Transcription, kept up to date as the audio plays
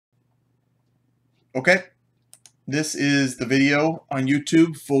Okay, this is the video on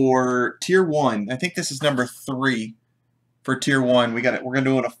YouTube for Tier 1. I think this is number 3 for Tier 1. We're going to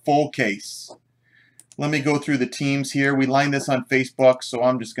do it a full case. Let me go through the teams here. We lined this on Facebook, so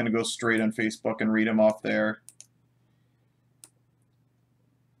I'm just going to go straight on Facebook and read them off there.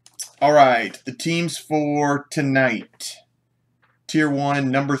 All right, the teams for tonight. Tier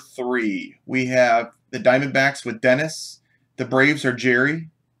 1, number 3. We have the Diamondbacks with Dennis. The Braves are Jerry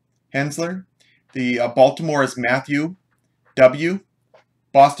Hensler. The Baltimore is Matthew W.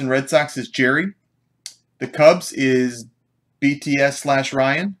 Boston Red Sox is Jerry. The Cubs is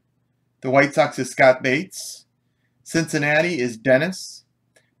BTS/Ryan. The White Sox is Scott Bates. Cincinnati is Dennis.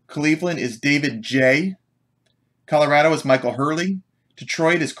 Cleveland is David J. Colorado is Michael Hurley.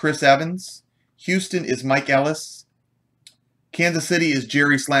 Detroit is Chris Evans. Houston is Mike Ellis. Kansas City is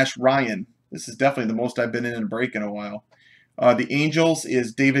Jerry/Ryan. This is definitely the most I've been in a break in a while. The Angels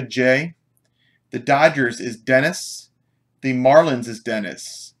is David J. The Dodgers is Dennis. The Marlins is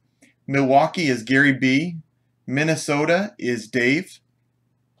Dennis. Milwaukee is Gary B. Minnesota is Dave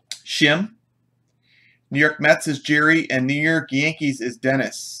Shim. New York Mets is Jerry, and New York Yankees is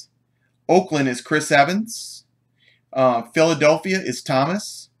Dennis. Oakland is Chris Evans. Philadelphia is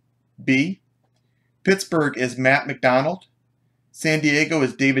Thomas B. Pittsburgh is Matt McDonald. San Diego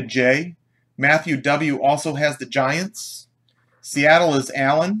is David J. Matthew W. also has the Giants. Seattle is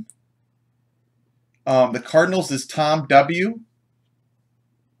Allen. The Cardinals is Tom W.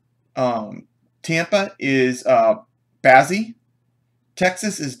 Tampa is Bazzi.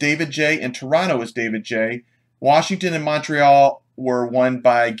 Texas is David J. and Toronto is David J. Washington and Montreal were won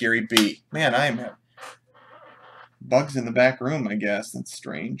by Gary B. Man, I am having bugs in the back room, I guess. That's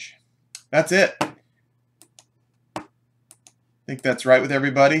strange. That's it. I think that's right with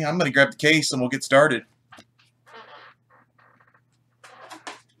everybody. I'm going to grab the case and we'll get started.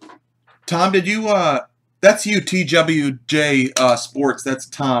 Tom, did you, that's you, TWJ Sports. That's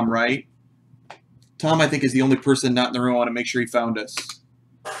Tom, right? Tom, I think, is the only person not in the room. I want to make sure he found us.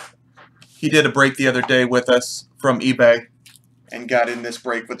 He did a break the other day with us from eBay and got in this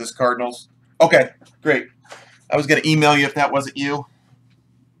break with his Cardinals. Okay, great. I was going to email you if that wasn't you.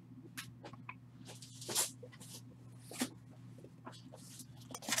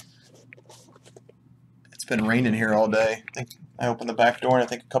 It's been raining here all day. I opened the back door and I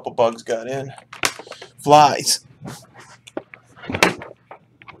think a couple bugs got in. Flies.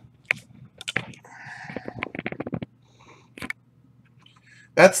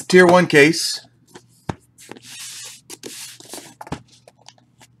 That's the Tier 1 case.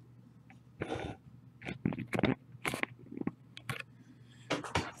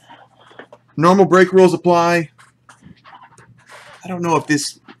 Normal break rules apply. I don't know if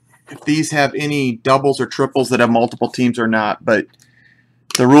these have any doubles or triples that have multiple teams or not, but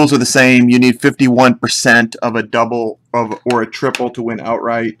the rules are the same. You need 51% of a double or a triple to win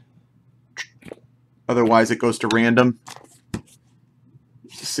outright. Otherwise, it goes to random.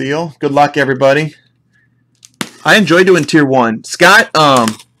 Seal. Good luck, everybody. I enjoy doing Tier 1. Scott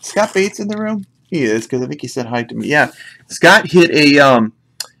Bates in the room? He is, because I think he said hi to me. Yeah. Scott hit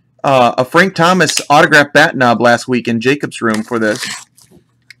a Frank Thomas autographed bat knob last week in Jacob's room for this.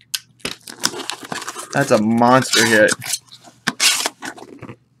 That's a monster hit.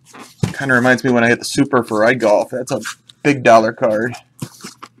 Kind of reminds me when I hit the Super for iGolf. That's a big dollar card.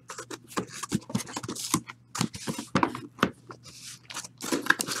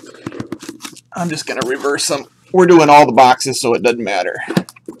 I'm just going to reverse them. We're doing all the boxes, so it doesn't matter.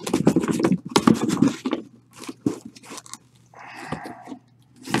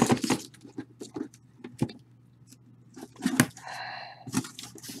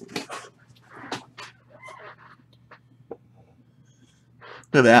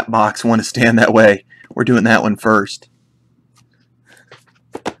 Look at that box. Want to stand that way. We're doing that one first.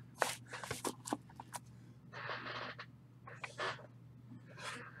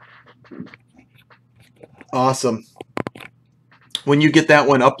 Awesome. When you get that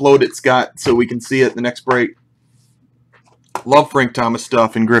one, upload it, Scott, so we can see it the next break. Love Frank Thomas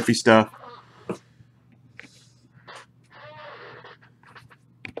stuff and Griffey stuff.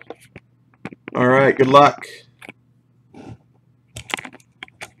 All right, good luck.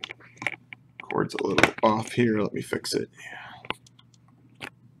 Cord's a little off here. Let me fix it.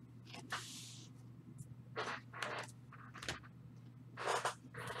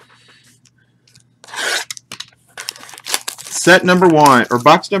 Set number 1, or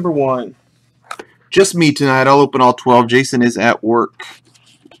box number 1. Just me tonight. I'll open all 12. Jason is at work.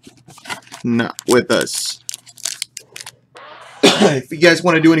 Not with us. If you guys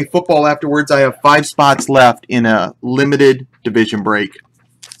want to do any football afterwards, I have 5 spots left in a limited division break.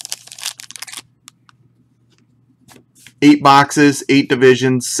 8 boxes, 8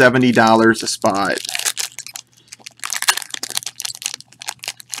 divisions, $70 a spot.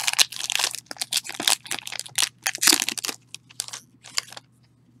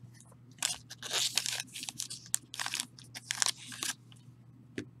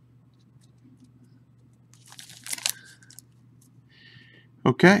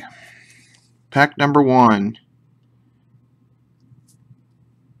 Okay, pack number 1.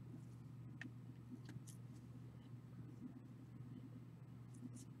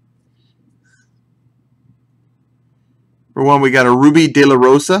 For 1, we got a Ruby De La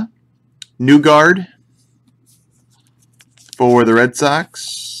Rosa, Newgard for the Red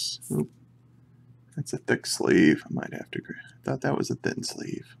Sox. Oop, that's a thick sleeve. I might have to. I thought that was a thin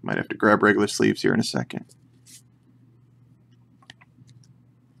sleeve. Might have to grab regular sleeves here in a second.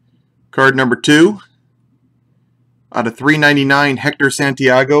 Card number 2, out of 399, Hector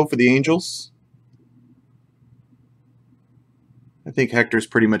Santiago for the Angels. I think Hector's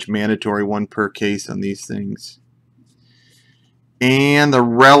pretty much mandatory, 1 per case on these things. And the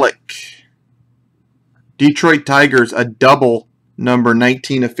relic, Detroit Tigers, a double number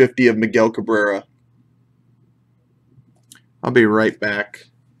 19 of 50 of Miguel Cabrera. I'll be right back.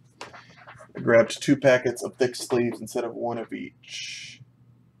 I grabbed 2 packets of thick sleeves instead of 1 of each.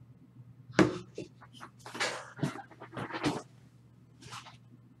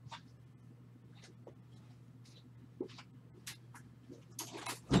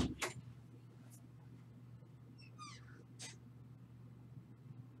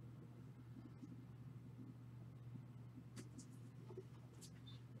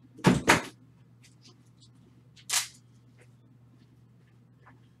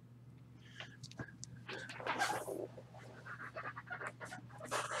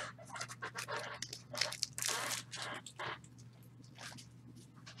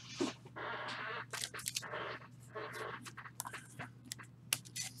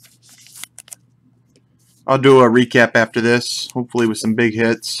 I'll do a recap after this, hopefully with some big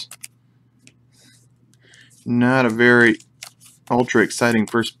hits. Not a very ultra exciting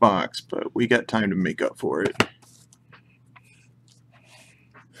first box, but we got time to make up for it.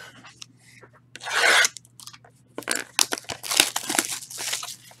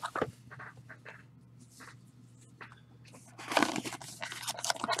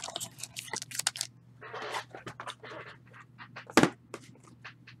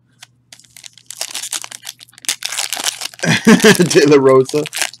 De La Rosa.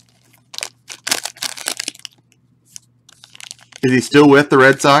 Is he still with the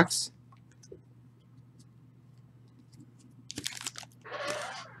Red Sox?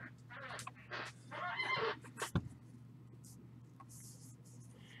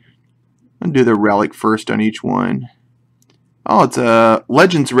 I'll do the relic first on each one. Oh, it's a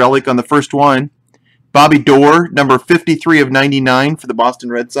Legends relic on the first one. Bobby Doerr, number 53 of 99 for the Boston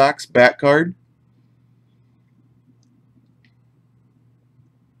Red Sox, back card.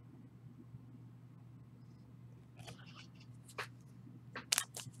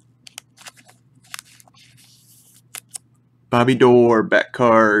 Bobby Doerr, back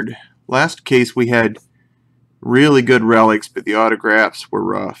card. Last case we had really good relics, but the autographs were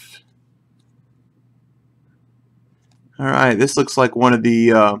rough. Alright, this looks like one of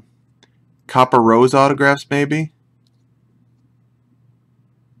the Copper Rose autographs, maybe.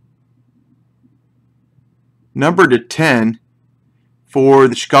 Number to 10 for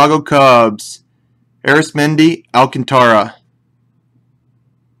the Chicago Cubs, Arismendi Alcantara.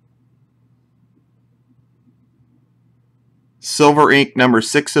 Silver ink, number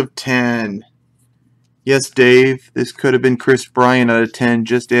 6 of 10. Yes, Dave, this could have been Chris Bryant out of 10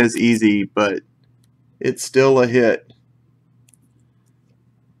 just as easy, but it's still a hit.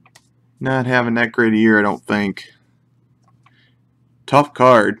 Not having that great a year, I don't think. Tough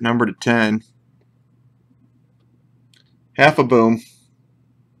card, number to 10. Half a boom.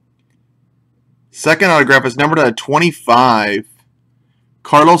 Second autograph is numbered to 25.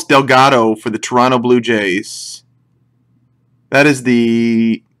 Carlos Delgado for the Toronto Blue Jays. That is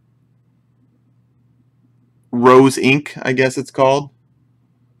the Rose ink, I guess it's called.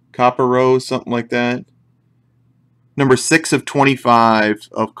 Copper Rose, something like that. Number 6 of 25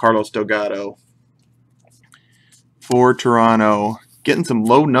 of Carlos Delgado for Toronto. Getting some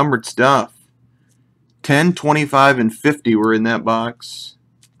low-numbered stuff. 10, 25, and 50 were in that box.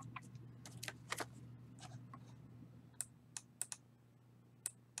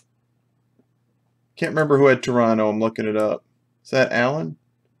 Can't remember who had Toronto. I'm looking it up. Is that Allen?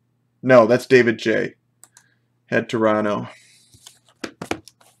 No, that's David J. Had Toronto.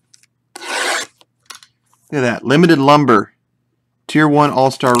 Look at that. Limited Lumber. Tier 1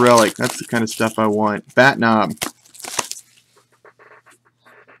 All-Star Relic. That's the kind of stuff I want. Bat knob.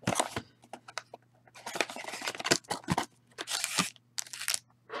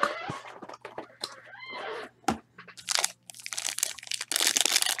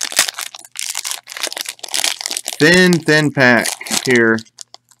 Thin pack here.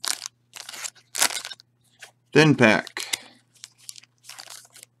 Thin pack.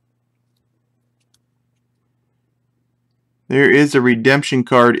 There is a redemption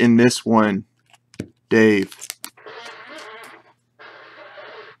card in this one, Dave.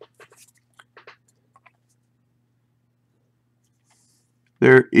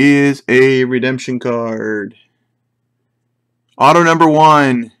 There is a redemption card. Auto number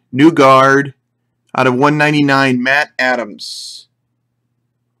 1, new guard, out of 199, Matt Adams.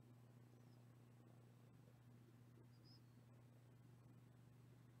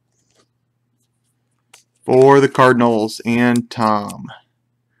 For the Cardinals and Tom.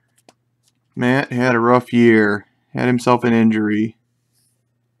 Matt had a rough year. Had himself an injury.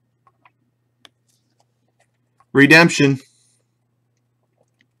 Redemption.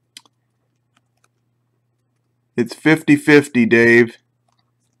 It's 50-50, Dave.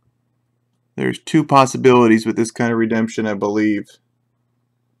 There's 2 possibilities with this kind of redemption, I believe.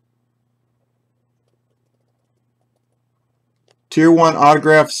 Tier 1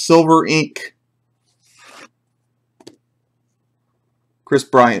 autograph, silver ink. Kris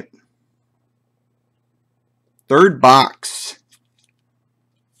Bryant. 3rd box.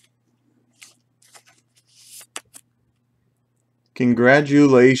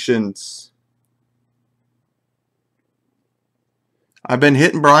 Congratulations. I've been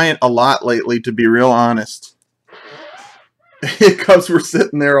hitting Bryant a lot lately, to be real honest. Cubs were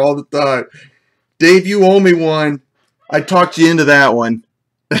sitting there all the time. Dave, you owe me one. I talked you into that one.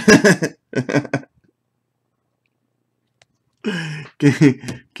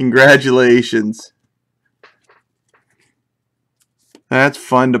 Congratulations. That's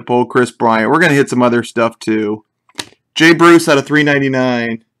fun to pull Kris Bryant. We're going to hit some other stuff too. Jay Bruce out of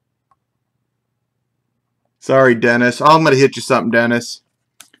 399. Sorry, Dennis. I'm going to hit you something, Dennis.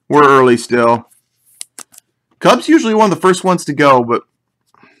 We're early still. Cubs usually one of the first ones to go, but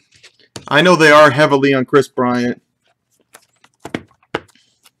I know they are heavily on Kris Bryant.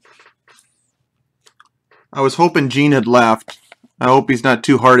 I was hoping Gene had left. I hope he's not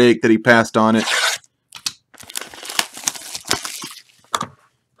too heartached that he passed on it.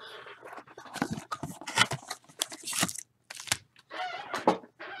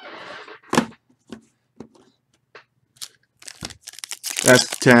 That's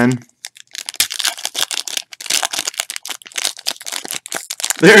 10.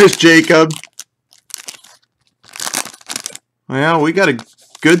 There's Jacob. Well, we got a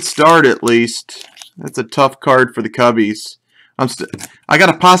good start at least. That's a tough card for the Cubbies. I got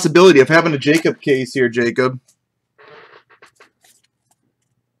a possibility of having a Jacob case here, Jacob.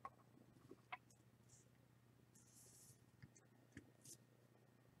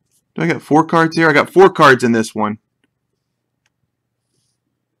 Do I got 4 cards here? I got 4 cards in this one.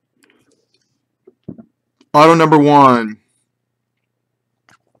 Auto number 1.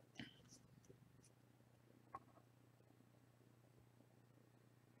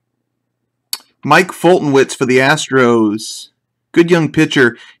 Mike Fultonwitz for the Astros. Good young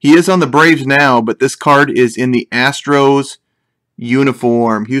pitcher. He is on the Braves now, but this card is in the Astros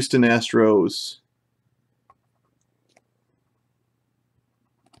uniform. Houston Astros.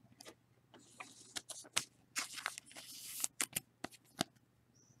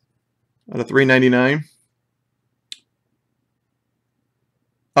 Out of 399.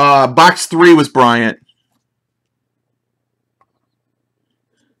 Box 3 was Bryant.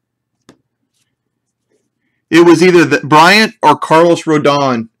 It was either Bryant or Carlos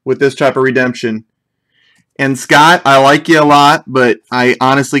Rodon with this type of redemption. And Scott, I like you a lot, but I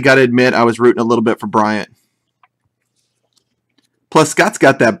honestly got to admit I was rooting a little bit for Bryant. Plus, Scott's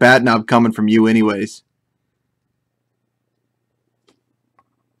got that bat knob coming from you anyways.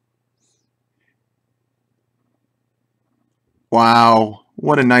 Wow,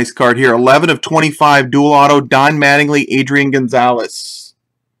 what a nice card here. 11 of 25, dual auto, Don Mattingly, Adrian Gonzalez.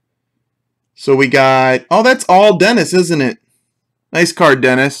 So we got, oh, that's all Dennis, isn't it? Nice card,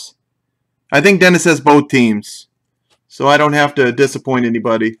 Dennis. I think Dennis has both teams, so I don't have to disappoint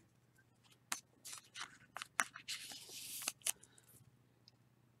anybody.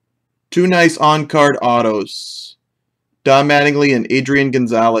 Two nice on-card autos. Don Mattingly and Adrian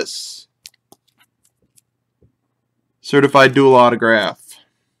Gonzalez. Certified dual autograph.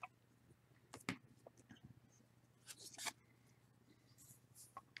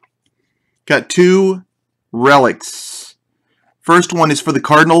 Got 2 relics. First one is for the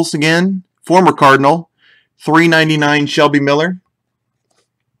Cardinals again. Former Cardinal. $3.99 Shelby Miller.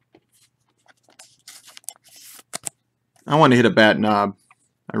 I want to hit a bat knob.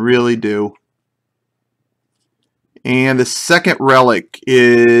 I really do. And the second relic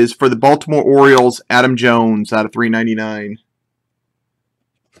is for the Baltimore Orioles, Adam Jones out of 399.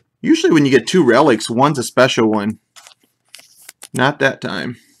 Usually when you get 2 relics, one's a special one. Not that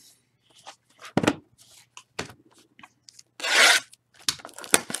time.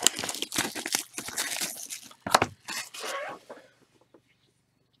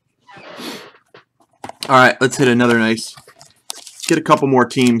 All right, let's hit another nice. Get a couple more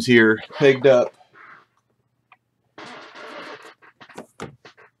teams here pegged up.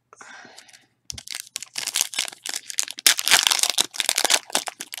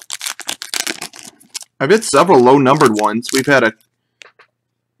 I've hit several low-numbered ones. We've had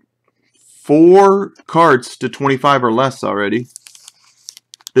 4 cards to 25 or less already.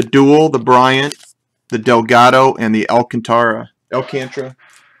 The Duel, the Bryant, the Delgado, and the Alcantara.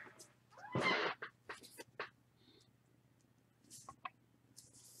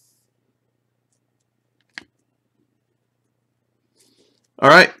 All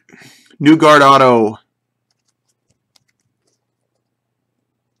right, New Guard Auto.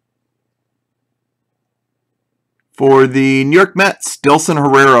 For the New York Mets, Dilson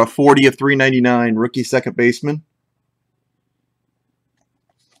Herrera, 40 of 399, rookie second baseman.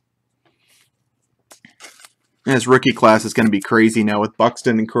 And his rookie class is going to be crazy now with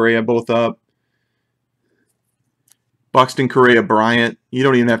Buxton and Correa both up. Buxton, Correa, Bryant. You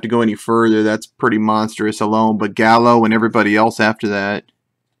don't even have to go any further. That's pretty monstrous alone. But Gallo and everybody else after that,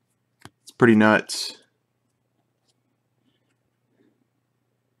 it's pretty nuts.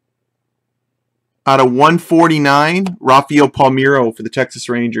 Out of 149, Rafael Palmeiro for the Texas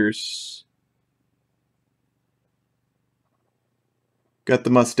Rangers. Got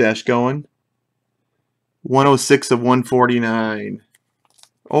the mustache going. 106 of 149.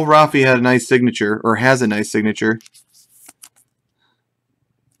 Old Rafi had a nice signature, or has a nice signature.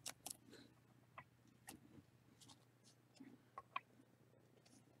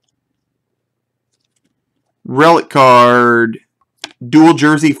 Relic card. Dual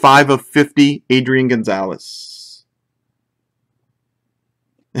jersey, 5 of 50, Adrian Gonzalez.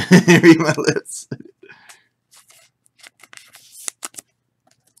 Read my lips.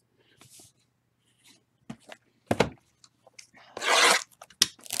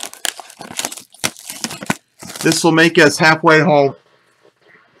 This will make us halfway home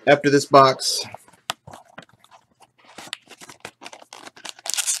after this box.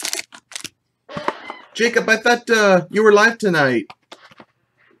 Jacob, I thought you were live tonight.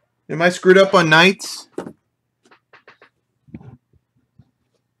 Am I screwed up on nights?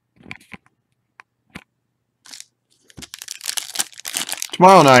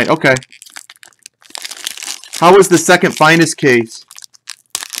 Tomorrow night, okay. How was the second finest case?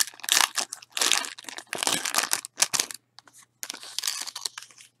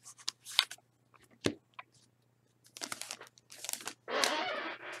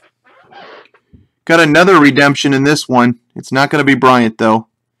 Got another redemption in this one. It's not going to be Bryant, though.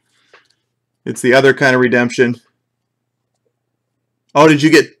 It's the other kind of redemption. Oh, did you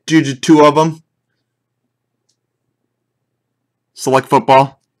get 2 of them? Select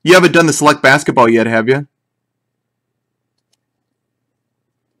football. You haven't done the select basketball yet, have you?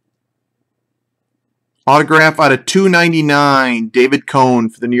 Autograph out of 299, David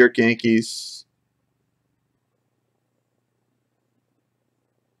Cone for the New York Yankees.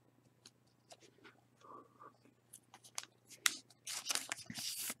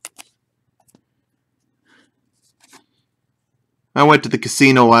 I went to the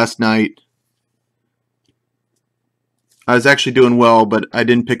casino last night. I was actually doing well, but I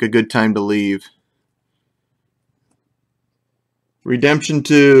didn't pick a good time to leave. Redemption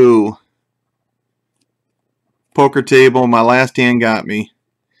 2. Poker table. My last hand got me.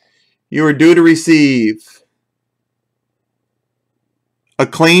 You are due to receive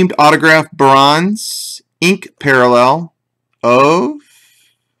acclaimed autograph bronze ink parallel of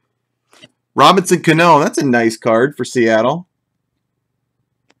Robinson Cano. That's a nice card for Seattle.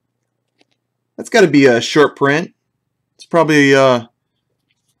 That's got to be a short print. It's probably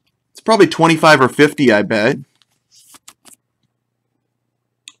 25 or 50, I bet.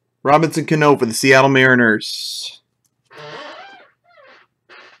 Robinson Cano for the Seattle Mariners.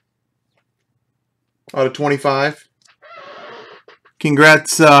 Out of 25.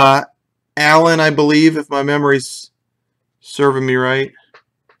 Congrats, Allen, I believe, if my memory's serving me right.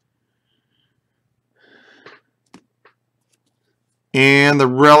 And the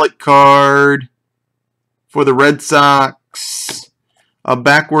relic card for the Red Sox, a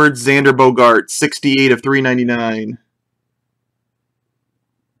backwards Xander Bogaerts, 68 of 399.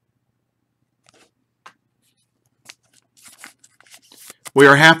 We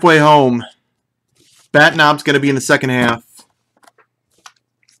are halfway home. Bat knob's going to be in the second half.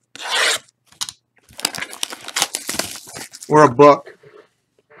 Or a book.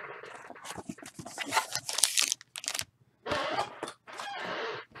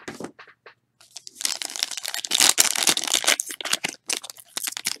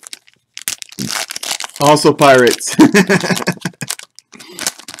 Also Pirates. I'm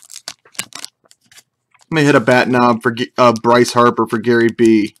going to hit a bat knob for Bryce Harper for Gary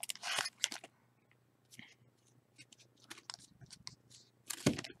B.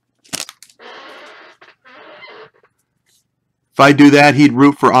 If I do that, he'd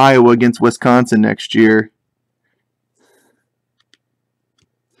root for Iowa against Wisconsin next year.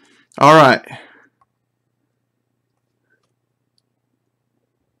 All right.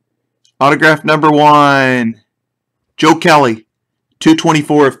 Autograph number 1. Joe Kelly.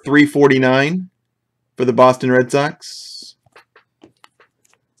 224 of 349 for the Boston Red Sox.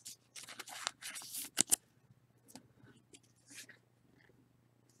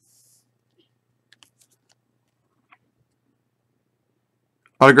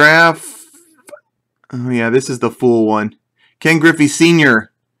 Autograph. Oh, yeah, this is the full one. Ken Griffey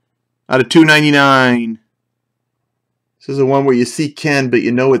Sr. out of 299. This is the one where you see Ken, but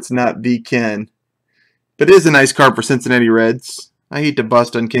you know it's not the Ken. But it is a nice card for Cincinnati Reds. I hate to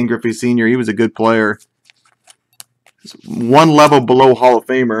bust on Ken Griffey Sr. He was a good player. He's one level below Hall of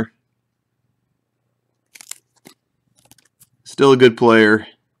Famer. Still a good player.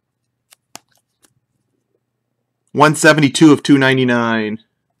 172 of 299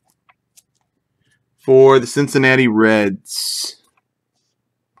 for the Cincinnati Reds.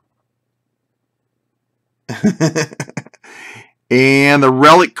 And the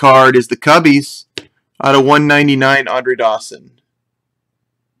relic card is the Cubbies out of 199, Andre Dawson.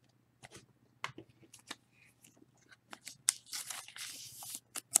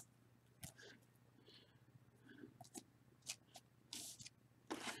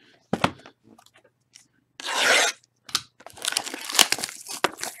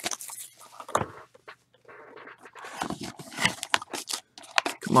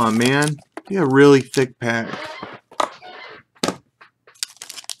 Come on, man. Be a really thick pack.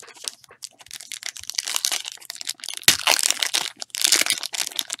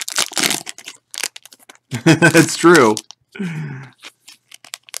 That's true.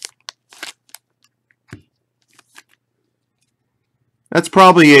 That's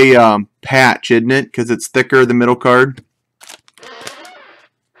probably a patch, isn't it? Because it's thicker, the middle card.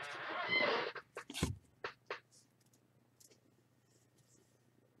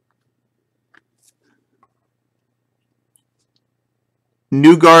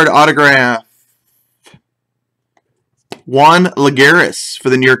 Newgard autograph. Juan Lagares for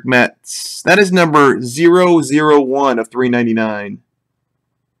the New York Mets. That is number 001 of 399.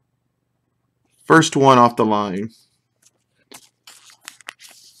 First one off the line.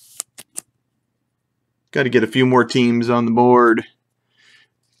 Got to get a few more teams on the board.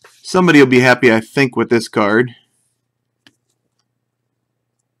 Somebody will be happy, I think, with this card.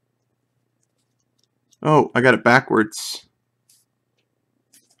 Oh, I got it backwards.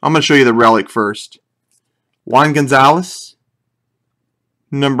 I'm going to show you the relic first. Juan Gonzalez,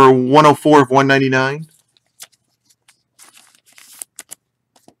 number 104 of 199.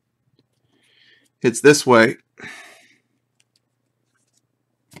 It's this way.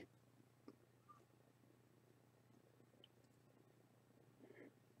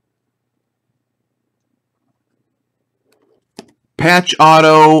 Patch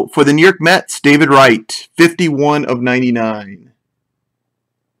auto for the New York Mets, David Wright, 51 of 99.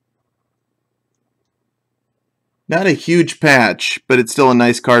 Not a huge patch, but it's still a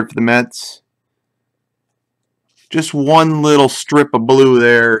nice card for the Mets. Just one little strip of blue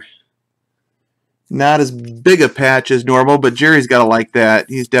there. Not as big a patch as normal, but Jerry's got to like that.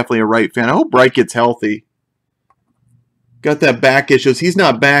 He's definitely a Wright fan. I hope Wright gets healthy. Got that back issues. He's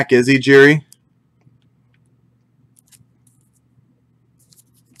not back, is he, Jerry?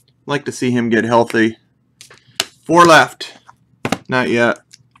 Like to see him get healthy. 4 left. Not yet.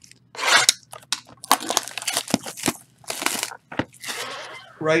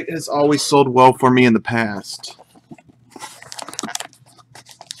 Wright has always sold well for me in the past.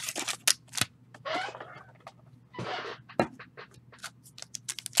 A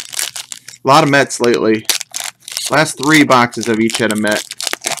lot of Mets lately. Last 3 boxes have each had a Met.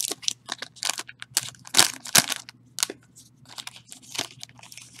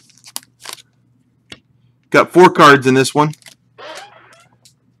 Got 4 cards in this one.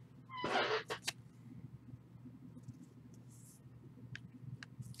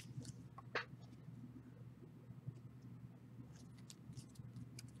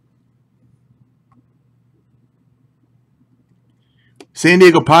 San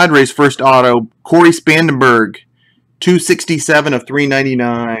Diego Padres first auto, Corey Spandenberg, 267 of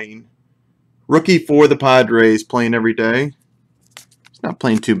 399. Rookie for the Padres, playing every day. He's not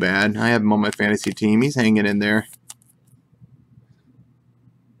playing too bad. I have him on my fantasy team. He's hanging in there.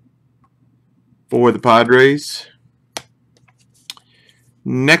 For the Padres.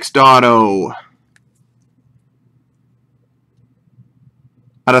 Next auto.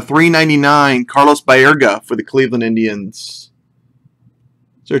 Out of 399, Carlos Baerga for the Cleveland Indians.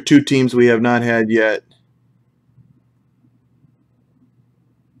 These are two teams we have not had yet.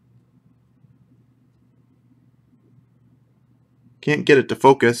 Can't get it to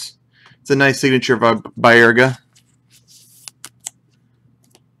focus. It's a nice signature of Baerga.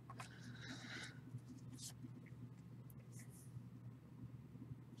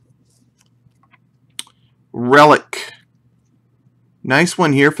 Relic. Nice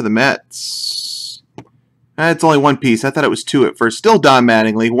one here for the Mets. It's only one piece. I thought it was two at first. Still Don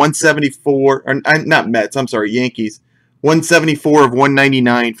Mattingly. 174. Or, not Mets. I'm sorry. Yankees. 174 of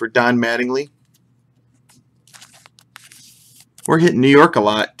 199 for Don Mattingly. We're hitting New York a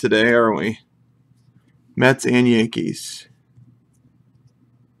lot today, aren't we? Mets and Yankees.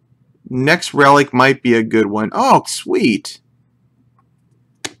 Next relic might be a good one. Oh, sweet.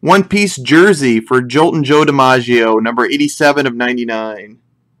 One-piece jersey for Jolton Joe DiMaggio, number 87 of 99.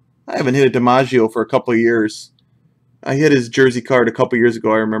 I haven't hit a DiMaggio for a couple of years. I hit his jersey card a couple years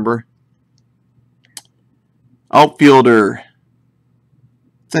ago, I remember. Outfielder.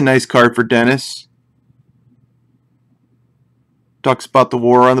 It's a nice card for Dennis. Talks about the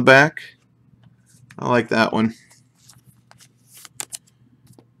war on the back. I like that one.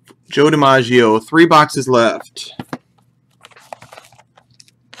 Joe DiMaggio, 3 boxes left.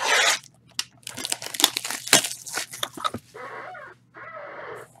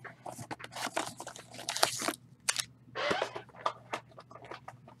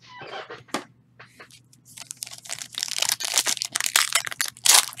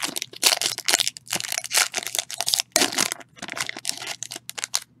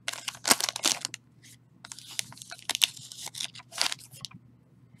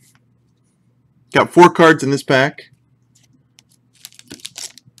 Got 4 cards in this pack.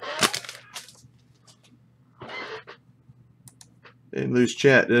 Didn't lose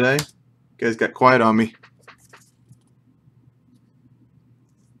chat, did I? You guys got quiet on me.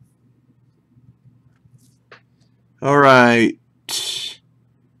 All right.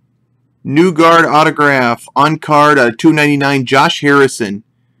 New guard autograph on card out of 299, Josh Harrison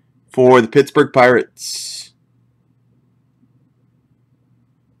for the Pittsburgh Pirates.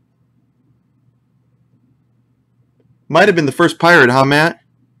 Might have been the first Pirate, huh, Matt?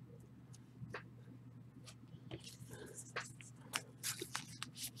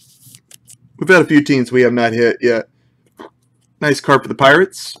 We've had a few teams we have not hit yet. Nice card for the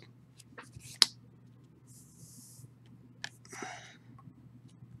Pirates.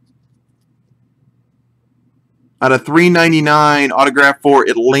 Out of 399, autograph for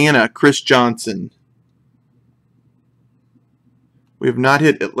Atlanta, Chris Johnson. We have not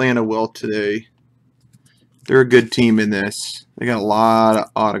hit Atlanta well today. They're a good team in this. They got a lot of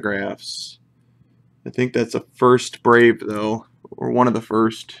autographs. I think that's a first Brave, though, or one of the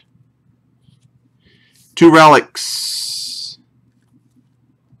first. 2 relics.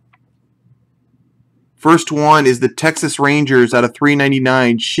 First one is the Texas Rangers out of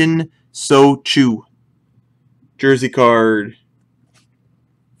 399, Shin So Chu. Jersey card.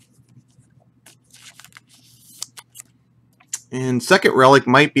 And second relic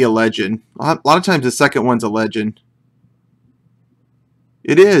might be a legend. A lot of times the second one's a legend.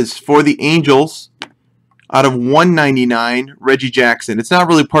 It is for the Angels out of 199, Reggie Jackson. It's not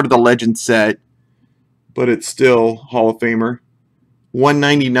really part of the legend set, but it's still Hall of Famer.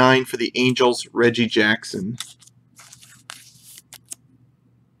 199 for the Angels, Reggie Jackson.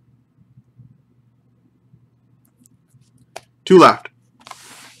 Two left.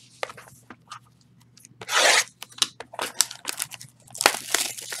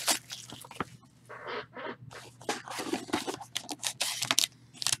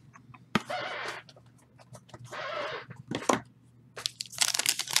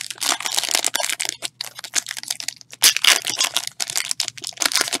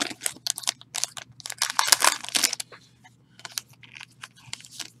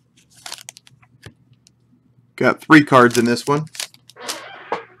 Got 3 cards in this one.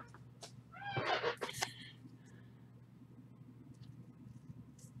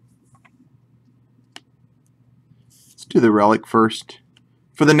 Let's do the relic first.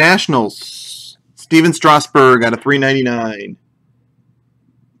 For the Nationals, Steven Strasburg out of 399.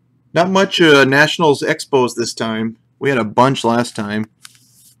 Not much Nationals Expos this time. We had a bunch last time.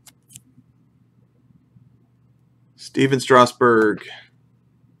 Steven Strasburg.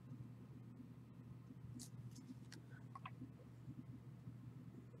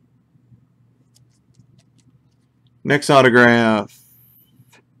 Next autograph.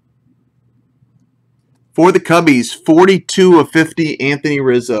 For the Cubbies, 42 of 50, Anthony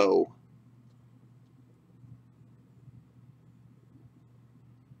Rizzo.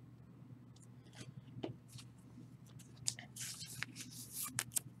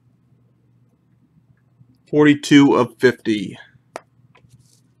 .42 of 50.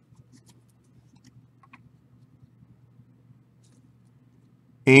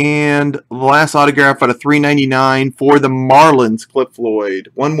 And the last autograph out of 399 for the Marlins, Cliff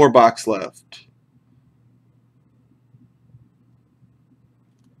Floyd. One more box left.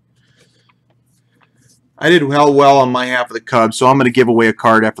 I did well on my half of the Cubs, so I'm going to give away a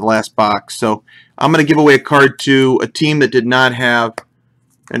card after the last box. So I'm going to give away a card to a team that did not have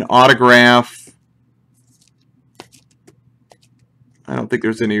an autograph. I don't think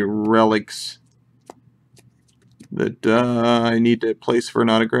there's any relics that I need to place for an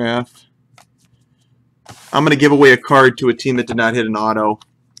autograph. I'm going to give away a card to a team that did not hit an auto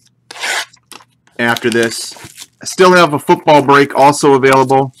after this. I still have a football break also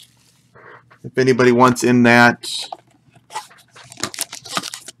available. If anybody wants in that,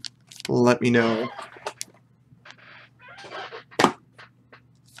 let me know.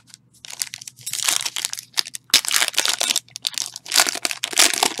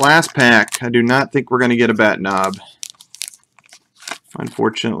 Last pack. I do not think we're going to get a bat knob.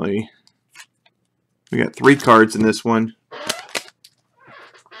 Unfortunately. We got 3 cards in this one.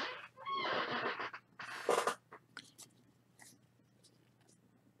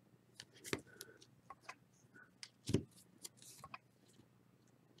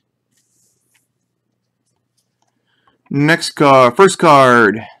 Next card, first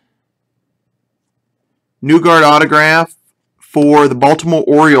card. Newgard autograph for the Baltimore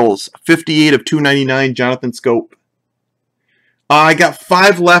Orioles, 58 of 299, Jonathan Schoop. I got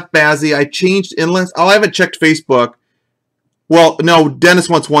 5 left, Bazzy. I changed inlets. Oh, I haven't checked Facebook. Well, no, Dennis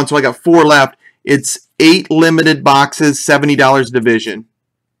wants 1, so I got 4 left. It's 8 limited boxes, $70 a division.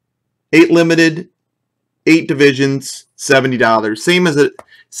 8 limited, 8 divisions, $70.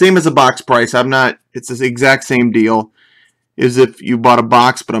 Same as a box price. It's the exact same deal as if you bought a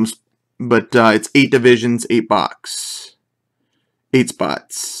box, but it's 8 divisions, 8 box. 8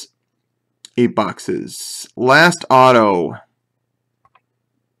 spots. 8 boxes. Last auto.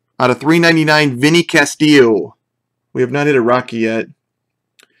 Out of 399, Vinny Castillo. We have not hit a Rocky yet.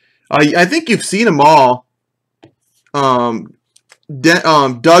 I think you've seen them all. Doug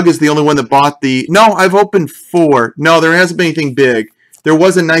is the only one that bought the... No, I've opened 4. No, there hasn't been anything big. There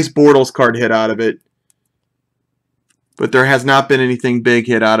was a nice Bortles card hit out of it. But there has not been anything big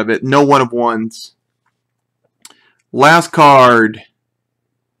hit out of it. No 1 of 1s. Last card.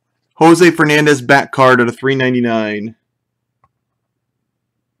 Jose Fernandez bat card out of 399.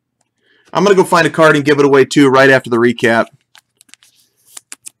 I'm going to go find a card and give it away too right after the recap.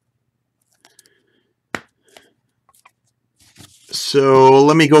 So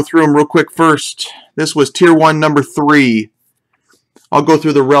let me go through them real quick first. This was Tier 1 number 3. I'll go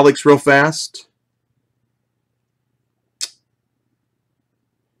through the relics real fast.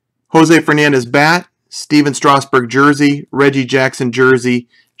 Jose Fernandez bat, Steven Strasburg jersey, Reggie Jackson jersey,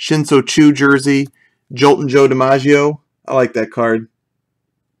 Shin-Soo Choo jersey, Jolton Joe DiMaggio. I like that card.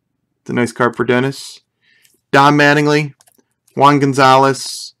 It's a nice card for Dennis. Don Mattingly, Juan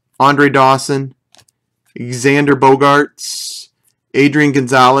Gonzalez, Andre Dawson, Xander Bogaerts, Adrian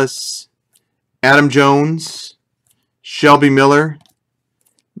Gonzalez, Adam Jones, Shelby Miller,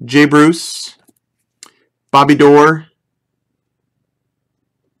 Jay Bruce, Bobby Doerr,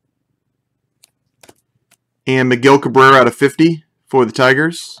 and Miguel Cabrera out of 50 for the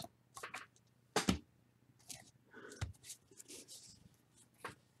Tigers.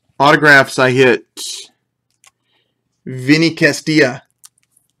 Autographs I hit. Vinny Castilla,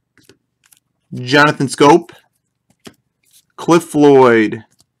 Jonathan Schoop, Cliff Floyd,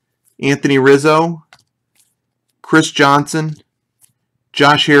 Anthony Rizzo, Chris Johnson,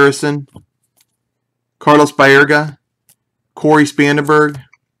 Josh Harrison, Carlos Baerga, Corey Spandenberg,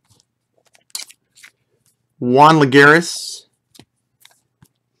 Juan Lagares,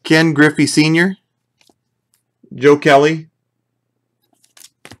 Ken Griffey Sr., Joe Kelly,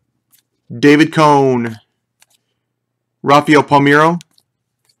 David Cone, Rafael Palmeiro,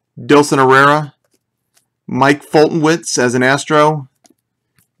 Dilson Herrera, Mike Fultonwitz as an Astro,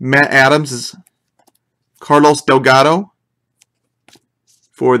 Matt Adams as Carlos Delgado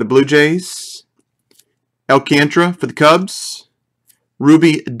for the Blue Jays, Alcantara for the Cubs,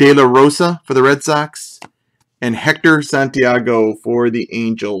 Ruby De La Rosa for the Red Sox, and Hector Santiago for the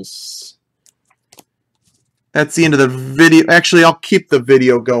Angels. That's the end of the video. Actually, I'll keep the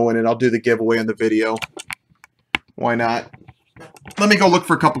video going and I'll do the giveaway on the video. Why not? Let me go look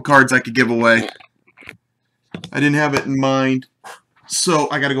for a couple cards I could give away. I didn't have it in mind, so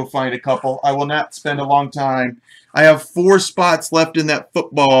I got to go find a couple. I will not spend a long time. I have 4 spots left in that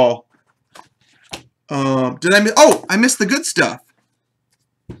football. Did I miss? Oh, I missed the good stuff.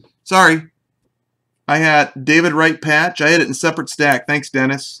 Sorry. I had David Wright patch. I had it in separate stack. Thanks,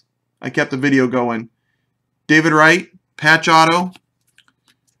 Dennis. I kept the video going. David Wright, patch auto.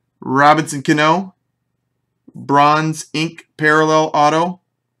 Robinson Cano, bronze ink parallel auto.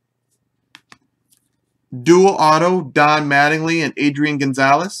 Dual auto, Don Mattingly and Adrian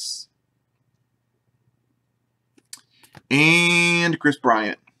Gonzalez. And Chris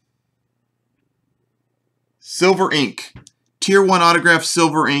Bryant. Silver ink. Tier 1 autograph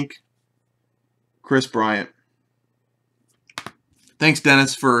silver ink. Chris Bryant. Thanks,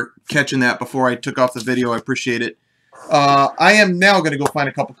 Dennis, for catching that before I took off the video. I appreciate it. I am now going to go find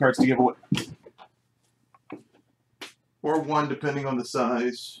a couple cards to give away. Or one, depending on the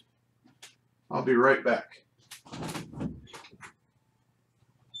size. I'll be right back.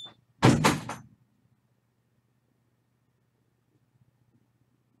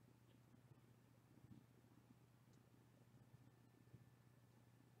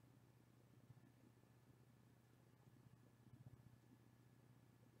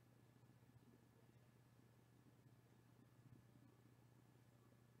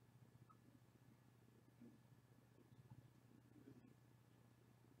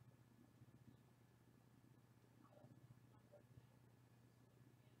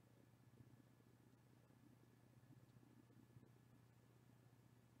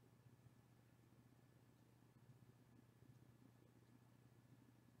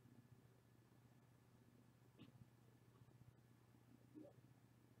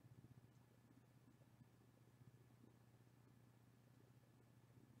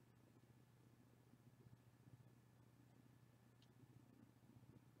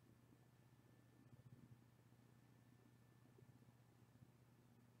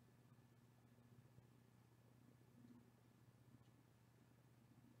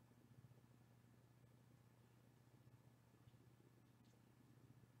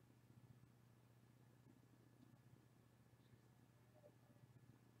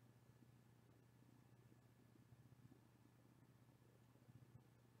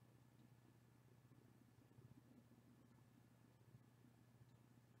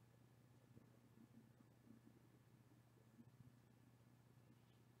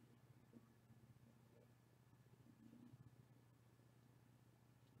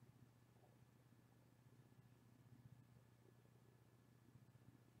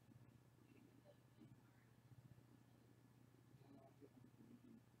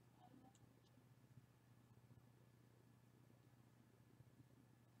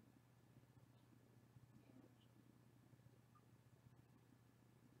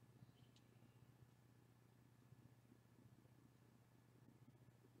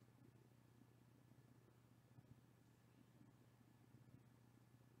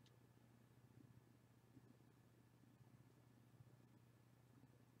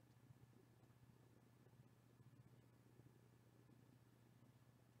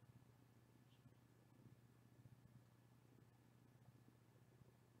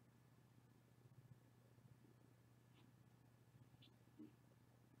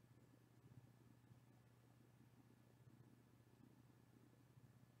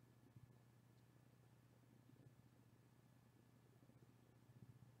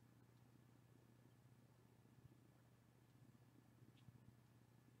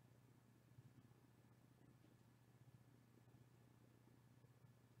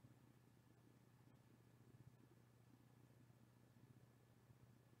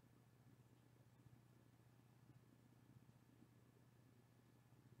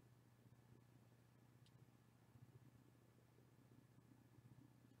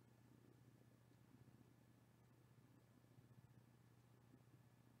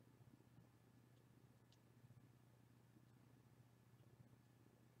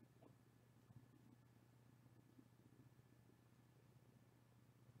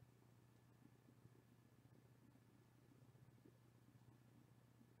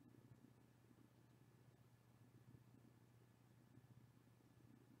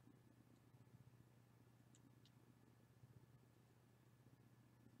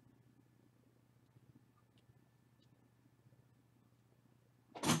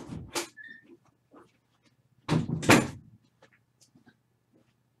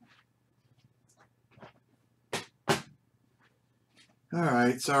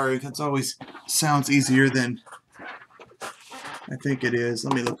 Alright, sorry. That's always sounds easier than I think it is.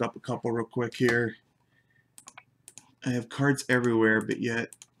 Let me look up a couple real quick here. I have cards everywhere, but yet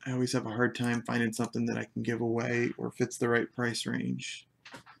I always have a hard time finding something that I can give away or fits the right price range.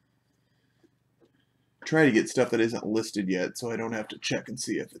 Try to get stuff that isn't listed yet so I don't have to check and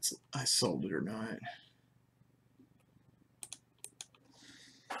see if I sold it or not.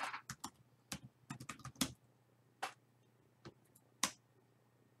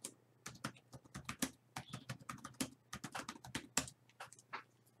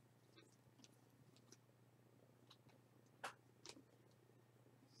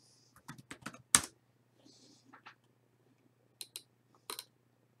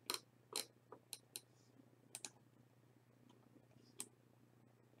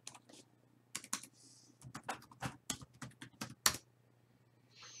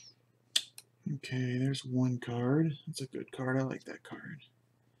 Okay, there's one card. That's a good card. I like that card.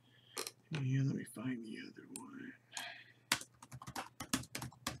 And let me find the other one.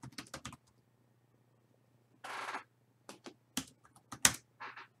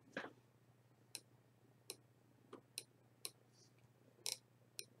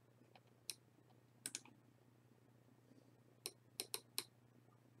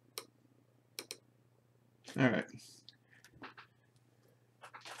 All right.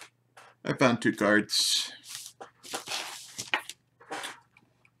 I found two cards.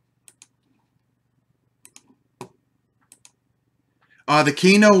 The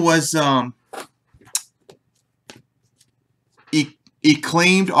Keno was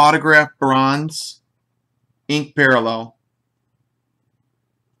acclaimed autograph bronze, ink parallel.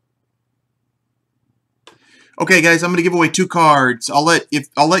 Okay, guys, I'm gonna give away two cards. I'll let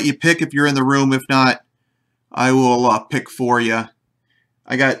you pick if you're in the room. If not, I will pick for you.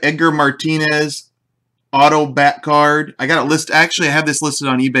 I got Edgar Martinez auto bat card. I got it listed. Actually, I have this listed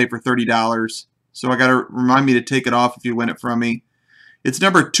on eBay for $30. So I got to remind me to take it off if you win it from me. It's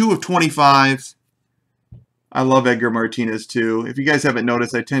number 2 of 25. I love Edgar Martinez too. If you guys haven't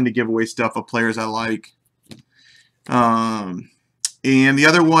noticed, I tend to give away stuff of players I like. And the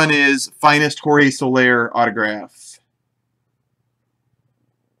other one is Finest Jorge Soler autograph.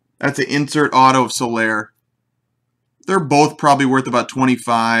 That's an insert auto of Soler. They're both probably worth about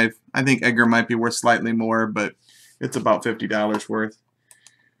 $25. I think Edgar might be worth slightly more, but it's about $50 worth.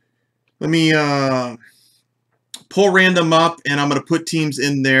 Let me pull random up, and I'm going to put teams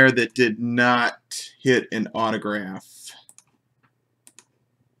in there that did not hit an autograph.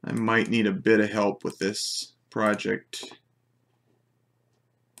 I might need a bit of help with this project.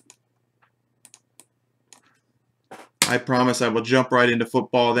 I promise I will jump right into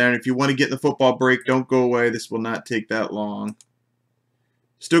football there. And if you want to get in the football break, don't go away. This will not take that long.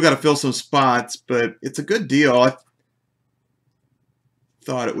 Still got to fill some spots, but it's a good deal. I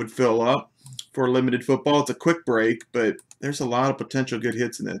thought it would fill up for limited football. It's a quick break, but there's a lot of potential good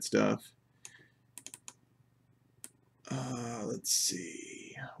hits in that stuff. Let's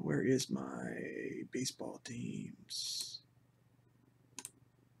see. Where is my baseball teams?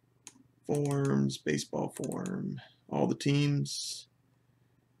 Forms, baseball form. All the teams.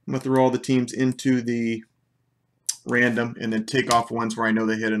 I'm going to throw all the teams into the random and then take off ones where I know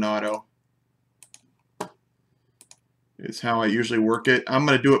they hit an auto. Is how I usually work it. I'm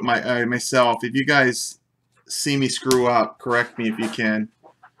going to do it myself. If you guys see me screw up, correct me if you can.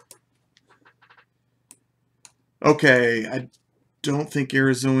 Okay, I don't think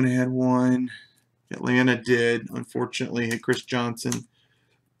Arizona had one. Atlanta did. Unfortunately, hit Chris Johnson.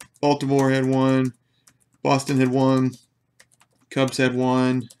 Baltimore had one. Boston had one. Cubs had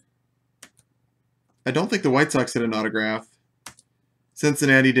one. I don't think the White Sox had an autograph.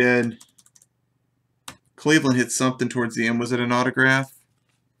 Cincinnati did. Cleveland hit something towards the end. Was it an autograph?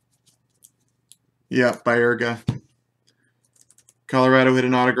 Yeah, Baerga. Colorado hit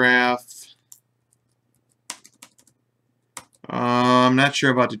an autograph. I'm not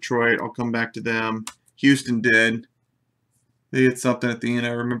sure about Detroit. I'll come back to them. Houston did. They hit something at the end. I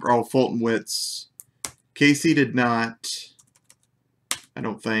remember. Oh, Fulton Witts. KC did not. I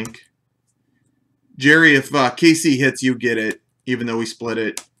don't think. Jerry, if KC hits, you get it, even though we split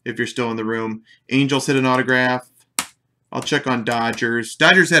it, if you're still in the room. Angels hit an autograph. I'll check on Dodgers.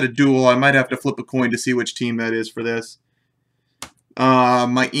 Dodgers had a duel. I might have to flip a coin to see which team that is for this.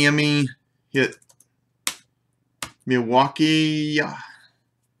 Miami hit Milwaukee. I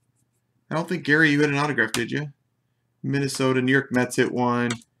don't think, Gary, you hit an autograph, did you? Minnesota, New York Mets hit one.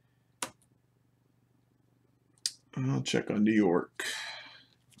 I'll check on New York.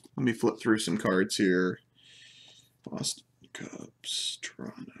 Let me flip through some cards here. Boston Cubs,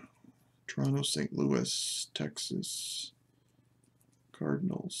 Toronto, St. Louis, Texas.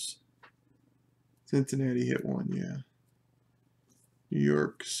 Cardinals. Cincinnati hit one, yeah. New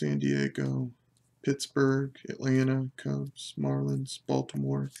York, San Diego, Pittsburgh, Atlanta, Cubs, Marlins,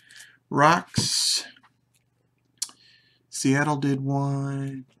 Baltimore, Rocks. Seattle did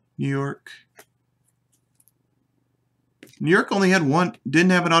one. New York. New York only had one.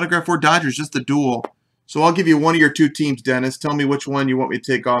 Didn't have an autograph for Dodgers, just the duel. So I'll give you one of your two teams, Dennis. Tell me which one you want me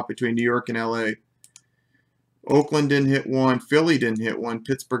to take off between New York and LA. Oakland didn't hit one. Philly didn't hit one.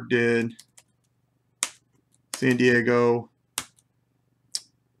 Pittsburgh did. San Diego.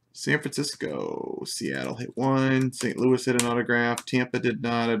 San Francisco. Seattle hit one. St. Louis hit an autograph. Tampa did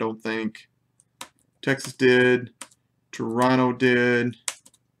not, I don't think. Texas did. Toronto did.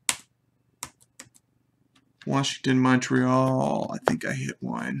 Washington, Montreal. I think I hit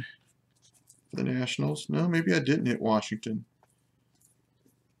one. For the Nationals. No, maybe I didn't hit Washington.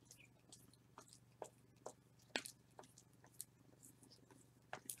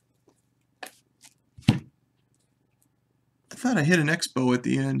 I thought I hit an Expo at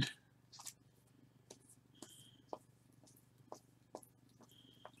the end.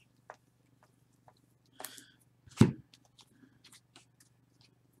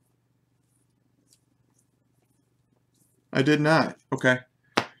 I did not. Okay.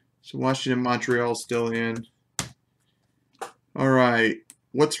 So Washington, Montreal still in. All right.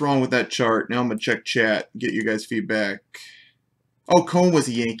 What's wrong with that chart? Now I'm going to check chat, get you guys feedback. Oh, Cone was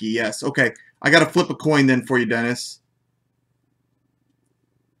a Yankee. Yes. Okay. I got to flip a coin then for you, Dennis.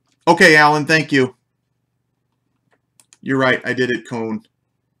 Okay, Alan. Thank you. You're right. I did it, Cone.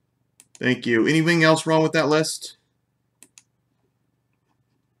 Thank you. Anything else wrong with that list?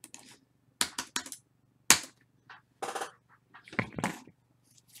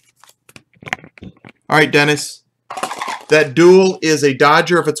 All right, Dennis. That duel is a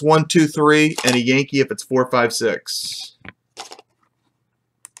Dodger if it's 1, 2, 3, and a Yankee if it's 4, 5, 6.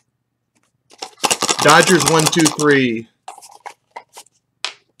 Dodgers 1, 2, 3.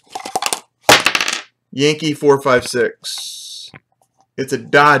 Yankee 4, 5, 6. It's a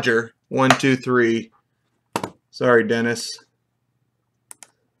Dodger 1, 2, 3. Sorry, Dennis.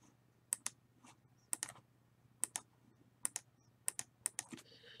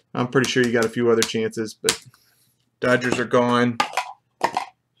 I'm pretty sure you got a few other chances, but Dodgers are gone.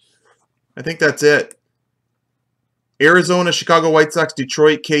 I think that's it. Arizona, Chicago White Sox,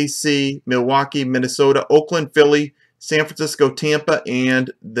 Detroit, KC, Milwaukee, Minnesota, Oakland, Philly, San Francisco, Tampa,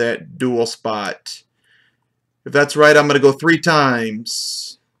 and that dual spot. If that's right, I'm going to go 3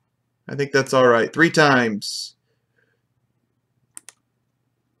 times. I think that's all right. 3 times.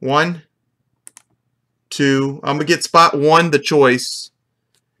 1, 2. I'm going to get spot 1, the choice.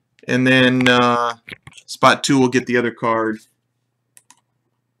 And then spot 2 will get the other card.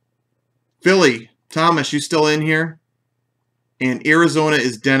 Philly, Thomas, you still in here? And Arizona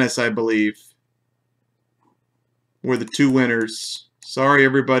is Dennis, I believe. We're the 2 winners. Sorry,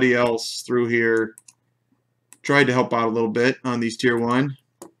 everybody else through here. Tried to help out a little bit on these Tier 1.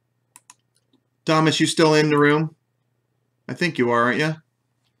 Thomas, you still in the room? I think you are, aren't you?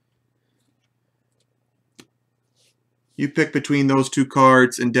 You pick between those 2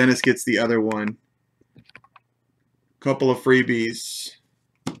 cards, and Dennis gets the other one. Couple of freebies.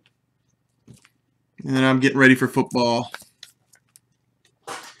 And I'm getting ready for football.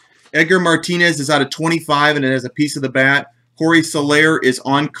 Edgar Martinez is out of 25, and it has a piece of the bat. Jorge Soler is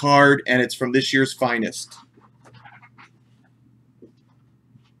on card, and it's from this year's finest.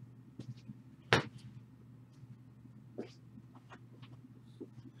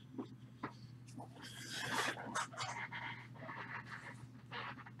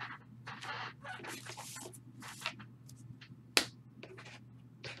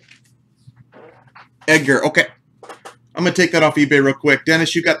 Edgar, okay. I'm going to take that off eBay real quick.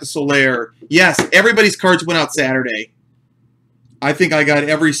 Dennis, you got the Soler. Yes, everybody's cards went out Saturday. I think I got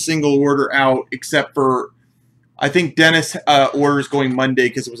every single order out except for, I think Dennis' order is going Monday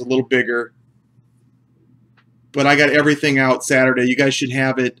because it was a little bigger. But I got everything out Saturday. You guys should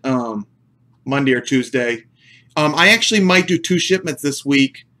have it Monday or Tuesday. I actually might do 2 shipments this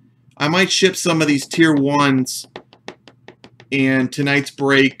week. I might ship some of these Tier 1s and tonight's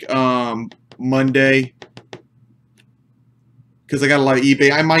break Monday, because I got a lot of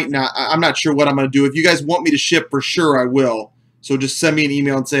eBay. I might not. I'm not sure what I'm going to do. If you guys want me to ship, for sure I will. So just send me an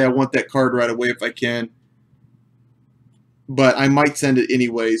email and say I want that card right away if I can. But I might send it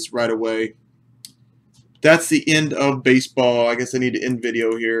anyways right away. That's the end of baseball. I guess I need to end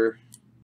video here.